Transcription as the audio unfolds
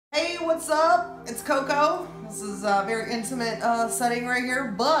Hey, what's up? It's Coco. This is a very intimate setting right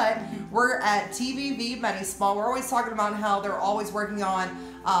here, but we're at TVV MediSpa. We're always talking about how they're always working on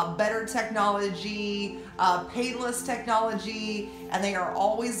better technology, painless technology, and they are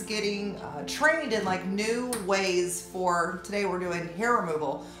always getting trained in like new ways for, today we're doing hair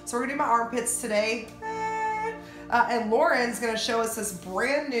removal. So we're gonna do my armpits today. And Lauren's gonna show us this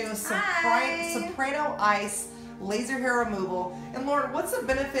brand new Soprano Ice laser hair removal. And Lauren, what's the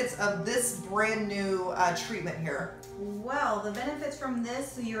benefits of this brand new treatment here? Well, the benefits from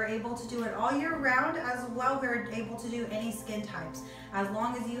this, so you're able to do it all year round. As well, we're able to do any skin types. As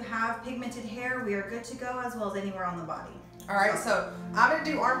long as you have pigmented hair, we are good to go, as well as anywhere on the body. All right, so I'm gonna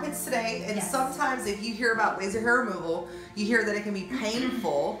do armpits today, and sometimes if you hear about laser hair removal, you hear that it can be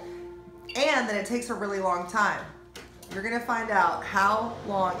painful and that it takes a really long time. You're gonna find out how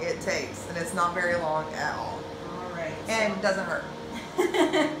long it takes, and it's not very long at all. And it doesn't hurt,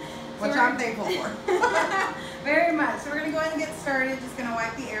 which I'm thankful for. Very much. So we're going to go ahead and get started. Just going to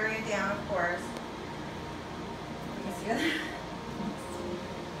wipe the area down, of course.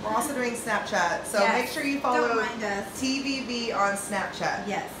 We're also doing Snapchat, so make sure you follow TVV on Snapchat.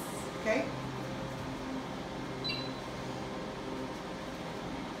 Yes. Okay?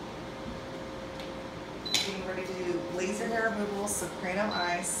 Getting ready to do laser hair removal, Soprano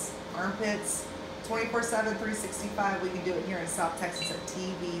Ice, armpits, 24/7, 365. We can do it here in South Texas at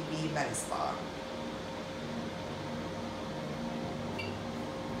TVV MediSpa.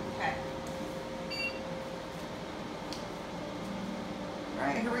 Okay. All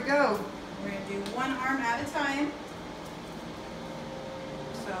right, here we go. We're going to do one arm at a time.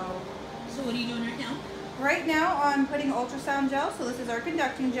 So what are you doing right now? Right now I'm putting ultrasound gel. So this is our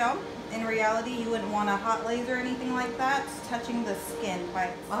conducting gel. In reality, you wouldn't want a hot laser or anything like that. It's touching the skin. My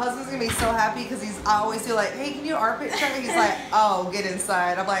husband's gonna be so happy because I always do like, hey, can you armpit check? He's like, oh, get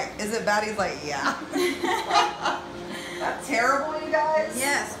inside. I'm like, is it bad? He's like, yeah. That's terrible, you guys.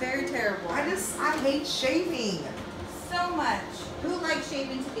 Yes, very terrible. I hate shaving. So much. Who likes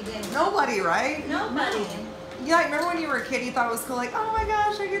shaving to begin with? Nobody, right? Nobody. Yeah, like, remember when you were a kid, you thought it was cool, like, oh my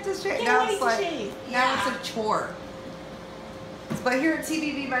gosh, I get to shave. Now it's like, now it's a chore. But here at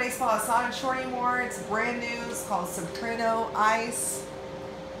TVV MediSpa, it's not a chore anymore. It's brand new. It's called Soprano Ice.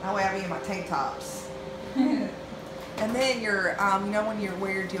 That way I be in my tank tops. And then you're, you know when you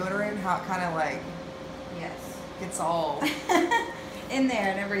wear your deodorant, how it kind of like, gets all in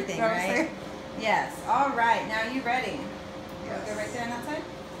there and everything, you know right? Yes. All right. Now you ready? Yes. Go right there on that side.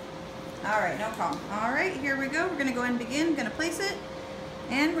 All right. No problem. All right. Here we go. We're gonna go ahead and begin. I'm gonna place it,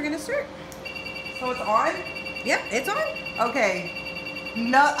 and we're gonna start. So it's on? Yep, it's on. Okay.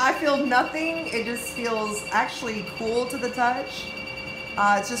 No, I feel nothing. It just feels actually cool to the touch.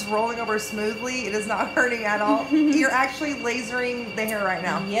 It's just rolling over smoothly. It is not hurting at all. You're actually lasering the hair right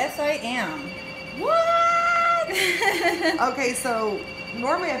now. Yes, I am. What? Okay, so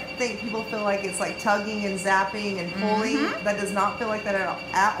normally I think people feel like it's like tugging and zapping and pulling. That does not feel like that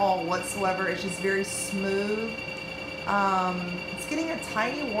at all whatsoever. It's just very smooth. It's getting a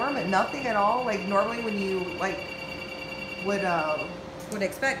tiny warm at nothing at all. Like normally when you like would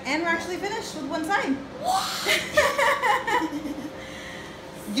expect. And we're actually finished with one side.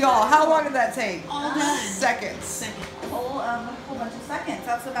 Y'all, how long did that take? All done. Seconds. A whole bunch of seconds.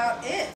 That's about it.